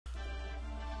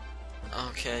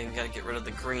Okay, we gotta get rid of the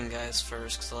green guys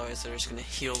first, because otherwise they're just gonna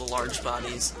heal the large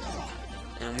bodies.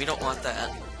 And we don't want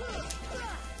that.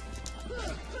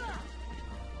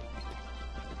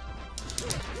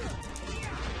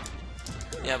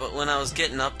 Yeah, but when I was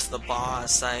getting up to the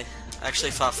boss, I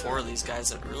actually fought 4 of these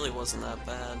guys. It really wasn't that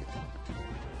bad.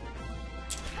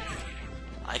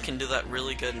 I can do that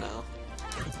really good now.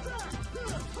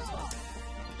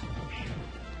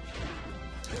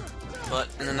 But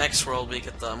in the next world, we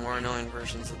get the more annoying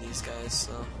versions of these guys,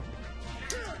 so...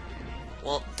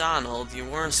 Well, Donald, you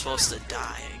weren't supposed to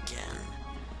die again.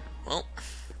 Well,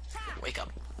 wake up.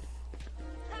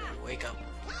 Wake up.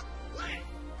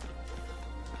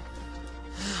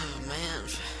 Oh, man,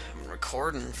 I'm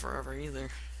recording forever either.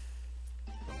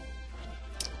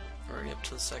 Already up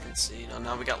to the second seed. Oh,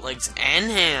 now we got legs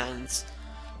and hands!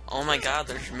 Oh my god,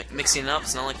 they're mixing it up.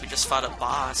 It's not like we just fought a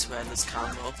boss who had this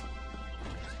combo.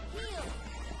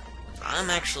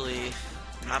 I'm actually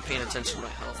not paying attention to my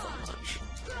health that much.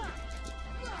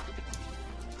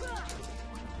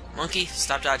 Monkey,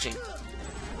 stop dodging.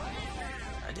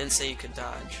 I didn't say you could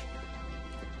dodge.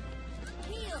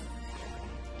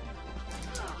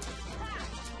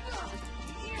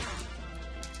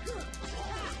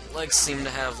 Legs seem to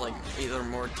have like either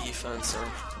more defense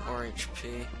or more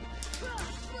HP.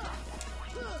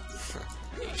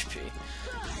 HP.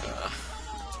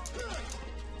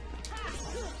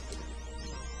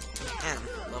 Man,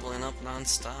 leveling up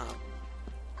non-stop.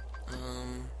 I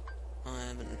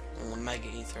haven't. Well, Mega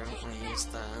Ether, I don't want to use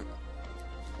that.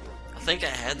 I think I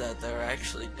had that there. I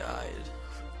actually died.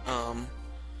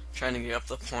 Trying to get up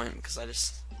the point because I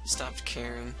just stopped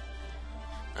caring.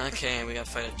 Okay, we gotta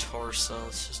fight a torso.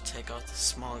 Let's just take out the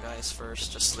small guys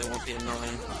first, just so they won't be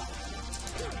annoying.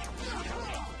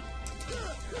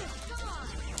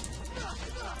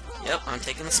 Yep, I'm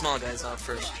taking the small guys out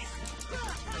first.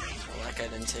 Well, that guy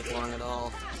didn't take long at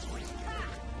all.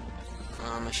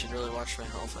 I should really watch my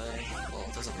health, Well,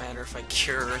 it doesn't matter if I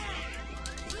cure.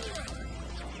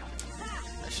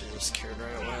 I should have just cured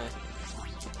right away.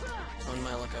 On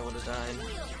my luck, I would have died.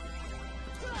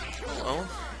 Hello?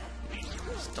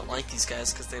 Just don't like these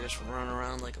guys because they just run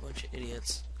around like a bunch of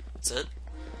idiots. That's it?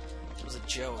 It was a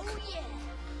joke.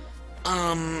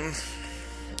 Let's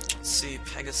see,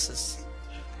 Pegasus,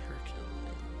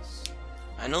 Hercules.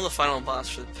 I know the final boss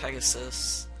for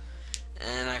Pegasus,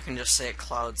 and I can just say it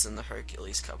clouds in the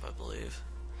Hercules Cup, I believe.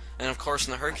 And of course,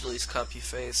 in the Hercules Cup, you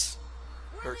face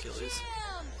Hercules.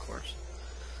 Of course.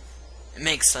 It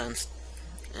makes sense.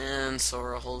 And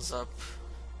Sora holds up,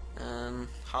 and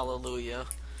hallelujah.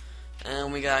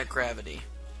 And we got Gravity.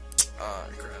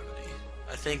 Gravity.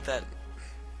 I think that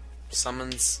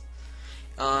summons...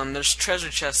 there's treasure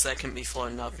chests that can be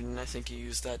floating up, and I think you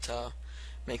use that to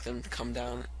make them come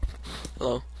down.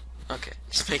 Hello? Okay,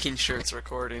 just making sure it's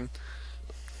recording.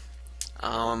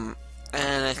 And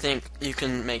I think you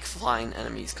can make flying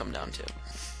enemies come down too.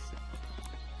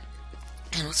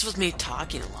 And what's with me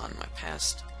talking a lot in my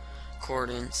past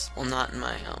recordings? Well, not in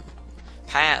my,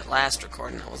 last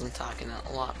recording I wasn't talking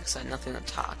a lot because I had nothing to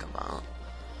talk about.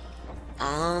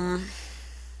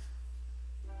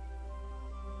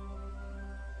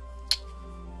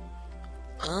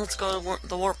 Let's go to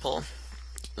the warp hole.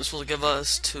 This will give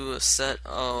us to a set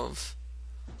of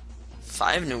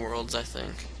 5 new worlds, I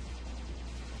think.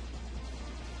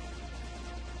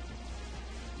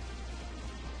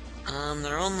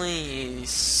 There are only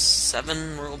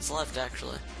 7 worlds left,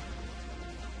 actually.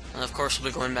 And of course,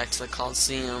 we'll be going back to the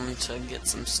Colisseum to get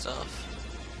some stuff.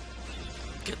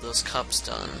 Get those cups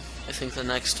done. I think the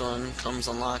next one comes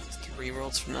unlocked 3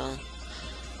 worlds from now.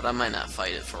 But I might not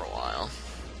fight it for a while.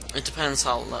 It depends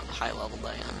how high leveled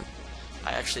I am.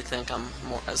 I actually think I'm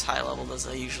more as high leveled as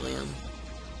I usually am.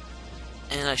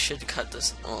 And I should cut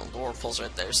this. Well, the warp hole's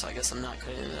right there, so I guess I'm not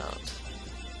cutting it out.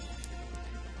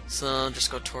 So just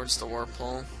go towards the warp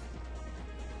hole.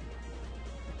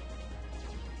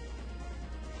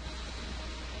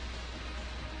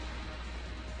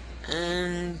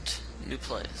 And new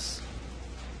place.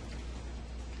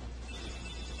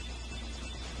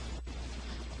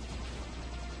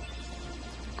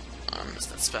 Is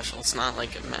that special? It's not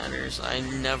like it matters. I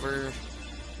never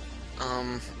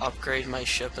upgrade my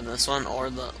ship in this one, or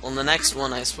the next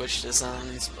one I switch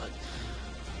designs, but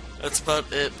that's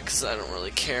about it because I don't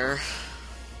really care.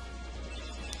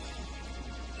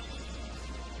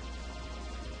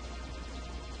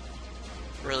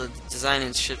 Really,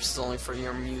 designing ships is only for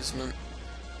your amusement.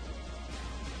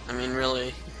 I mean,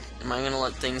 really, am I gonna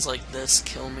let things like this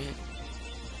kill me?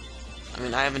 I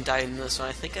mean, I haven't died in this one.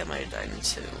 I think I might have died in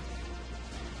 2.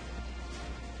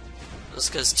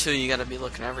 Just because 2, you gotta be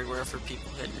looking everywhere for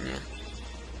people hitting you.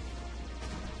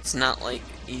 It's not like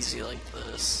easy like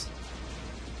this.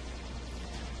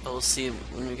 But we'll see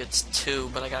when we get to 2,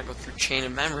 but I gotta go through Chain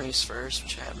of Memories first,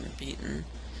 which I haven't beaten.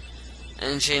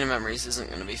 And Chain of Memories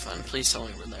isn't gonna be fun. Please tell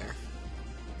me we're there.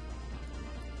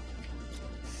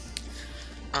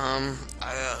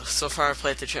 So far I've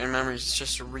played the Chain of Memories, it's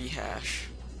just a rehash.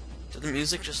 Did the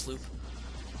music just loop?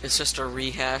 It's just a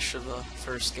rehash of the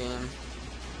first game.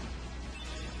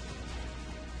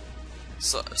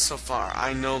 So far,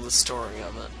 I know the story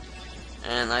of it.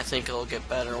 And I think it'll get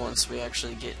better once we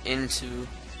actually get into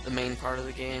the main part of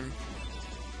the game.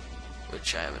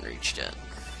 Which I haven't reached yet.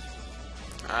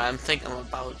 I think I'm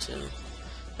about to.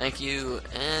 Thank you,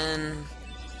 and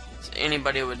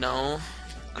anybody would know.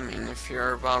 I mean, if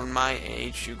you're about my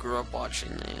age, you grew up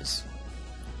watching these.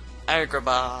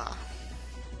 Agrabah.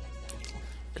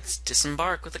 Let's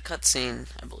disembark with a cutscene,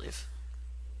 I believe.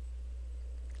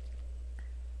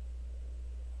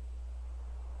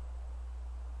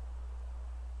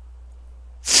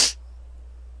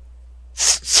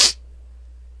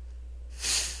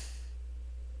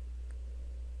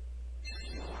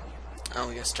 Oh,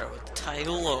 we gotta start with the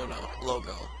title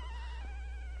logo.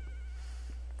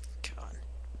 God.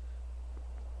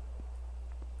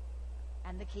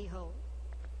 And the keyhole?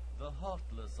 The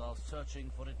Heartless are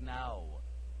searching for it now.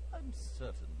 I'm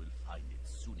certain we'll find it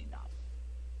soon enough.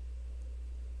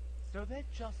 So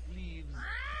that just leaves...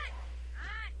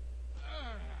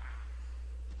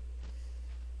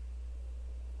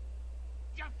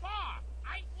 Jafar!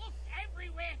 I looked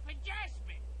everywhere for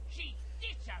Jasmine. She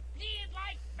disappeared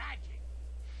like magic.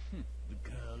 The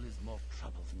girl is more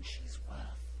trouble than she's worth.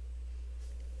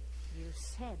 You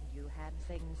said you had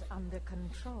things under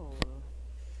control.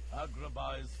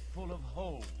 Agrabah is full of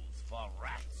holes for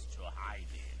rats to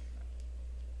hide in.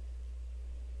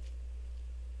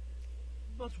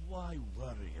 But why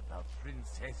worry about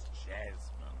Princess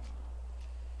Jasmine?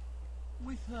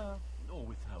 With her or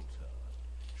without her,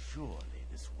 surely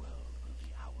this world will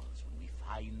be ours when we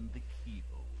find the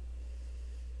keyhole.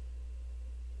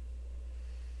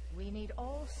 We need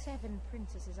all 7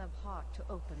 princesses of heart to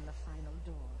open the final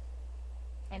door.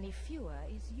 Any fewer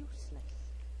is useless.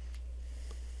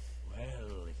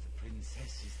 Well, if the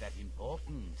princess is that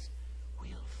important,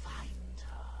 we'll find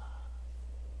her.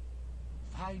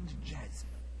 Find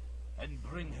Jasmine and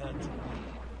bring her to me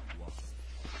at once.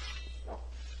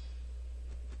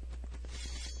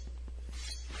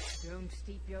 Don't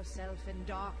steep yourself in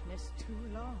darkness too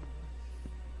long.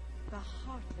 The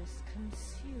heartless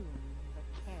consume the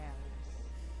careless.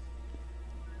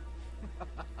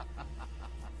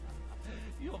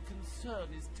 Your concern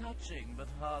is touching, but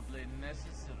hardly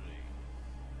necessary.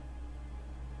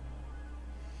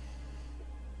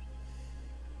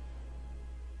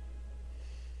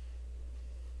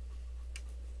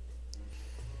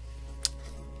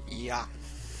 Yeah.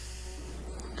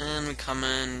 And we come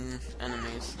in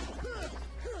enemies.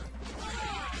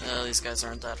 These guys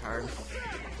aren't that hard.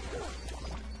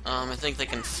 I think they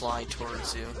can fly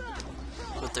towards you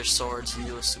with their swords and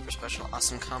do a super special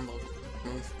awesome combo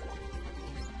move.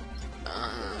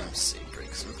 Let's see,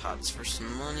 break some pots for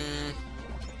some money.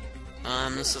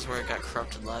 This is where it got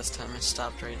corrupted last time. I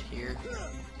stopped right here.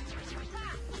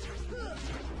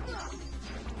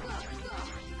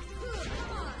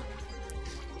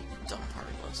 Dumb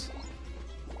heartless.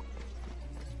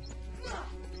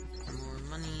 More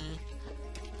money.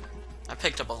 I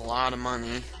picked up a lot of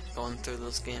money going through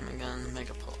this game again.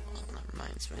 Mega pull. Oh, that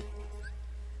reminds me.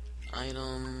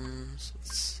 Items.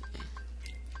 Let's see.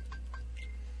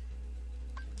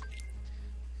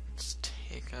 Let's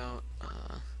take out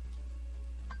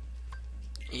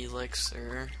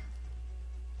elixir.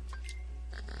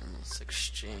 And let's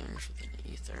exchange with an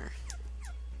ether.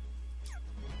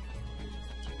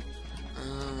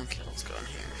 Okay, let's go in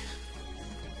here.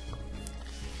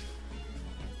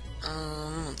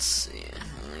 Let's see.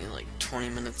 Only like 20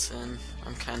 minutes in.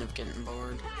 I'm kind of getting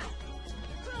bored.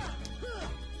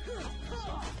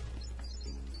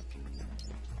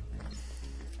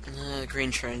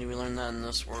 Green Trinity, we learned that in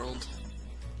this world.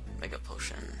 Mega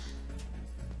Potion.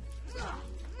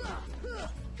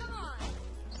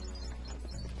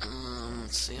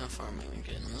 Let's see how far I'm gonna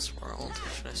get in this world.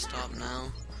 Should I stop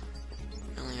now?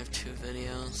 I only have 2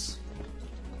 videos.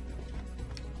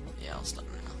 Yeah, I'll stop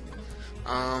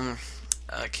now.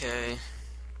 Okay.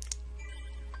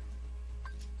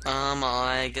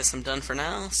 I guess I'm done for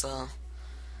now, so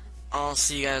I'll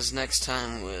see you guys next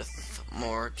time with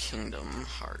more Kingdom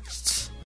Hearts.